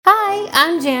Hi,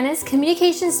 I'm Janice,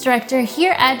 Communications Director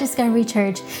here at Discovery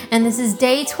Church, and this is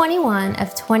day 21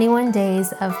 of 21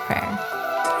 Days of Prayer.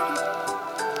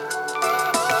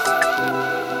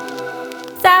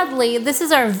 Sadly, this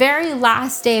is our very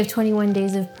last day of 21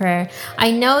 Days of Prayer. I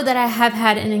know that I have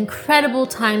had an incredible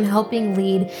time helping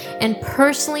lead and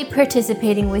personally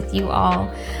participating with you all.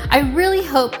 I really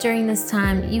hope during this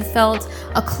time you felt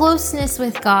a closeness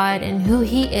with God and who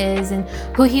He is and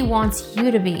who He wants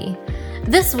you to be.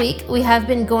 This week, we have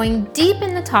been going deep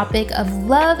in the topic of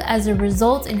love as a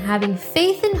result in having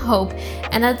faith and hope,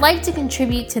 and I'd like to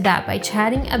contribute to that by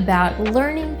chatting about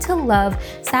learning to love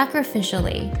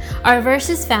sacrificially. Our verse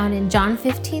is found in John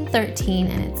 15:13,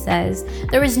 and it says,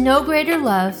 "There is no greater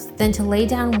love than to lay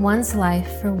down one's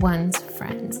life for one's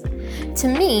friends." To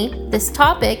me, this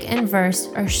topic and verse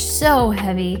are so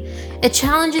heavy. It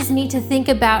challenges me to think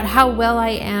about how well I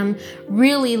am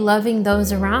really loving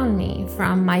those around me,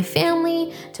 from my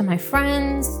family to my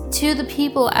friends to the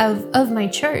people of my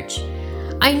church.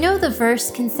 I know the verse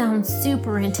can sound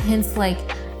super intense, like,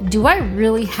 do I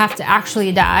really have to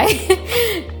actually die?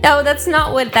 No, that's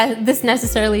not what this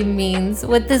necessarily means.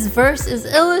 What this verse is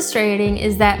illustrating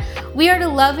is that we are to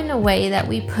love in a way that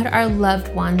we put our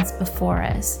loved ones before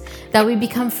us, that we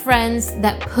become friends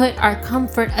that put our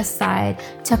comfort aside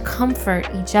to comfort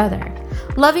each other.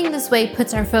 Loving this way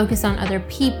puts our focus on other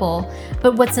people,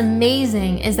 but what's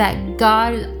amazing is that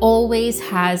God always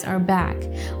has our back.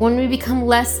 When we become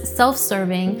less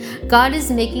self-serving, God is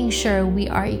making sure we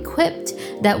are equipped,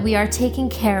 that we are taken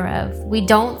care of. We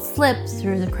don't slip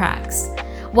through the cracks.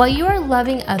 While you are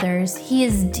loving others, He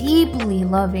is deeply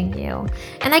loving you.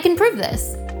 And I can prove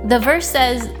this. The verse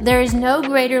says, "There is no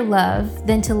greater love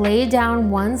than to lay down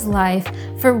one's life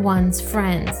for one's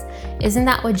friends." Isn't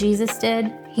that what Jesus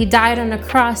did? He died on a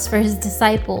cross for His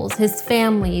disciples, His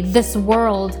family, this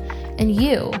world, and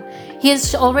you. He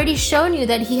has already shown you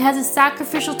that He has a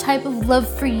sacrificial type of love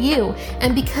for you.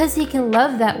 And because He can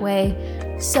love that way,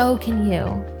 so can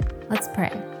you. Let's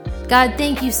pray. God,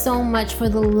 thank you so much for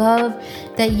the love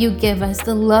that you give us,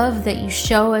 the love that you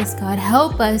show us, God.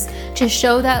 Help us to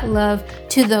show that love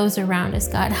to those around us,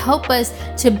 God. Help us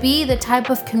to be the type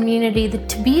of community,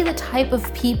 to be the type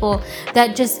of people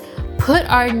that just put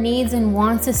our needs and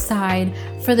wants aside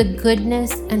for the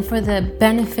goodness and for the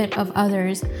benefit of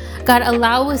others. God,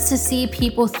 allow us to see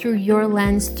people through your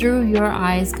lens, through your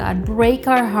eyes, God. Break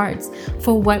our hearts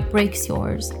for what breaks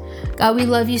yours. God, we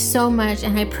love you so much,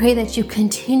 and I pray that you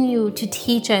continue to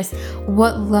teach us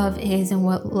what love is and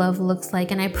what love looks like.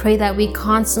 And I pray that we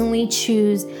constantly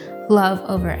choose love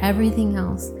over everything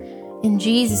else. In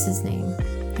Jesus' name,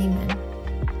 amen.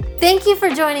 Thank you for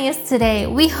joining us today.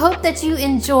 We hope that you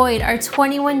enjoyed our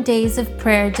 21 Days of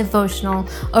Prayer devotional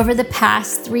over the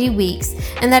past 3 weeks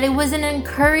and that it was an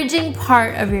encouraging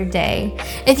part of your day.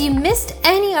 If you missed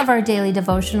any of our daily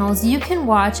devotionals, you can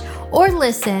watch or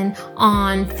listen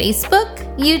on Facebook,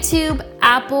 YouTube,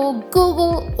 Apple,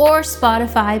 Google, or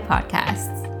Spotify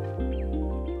podcasts.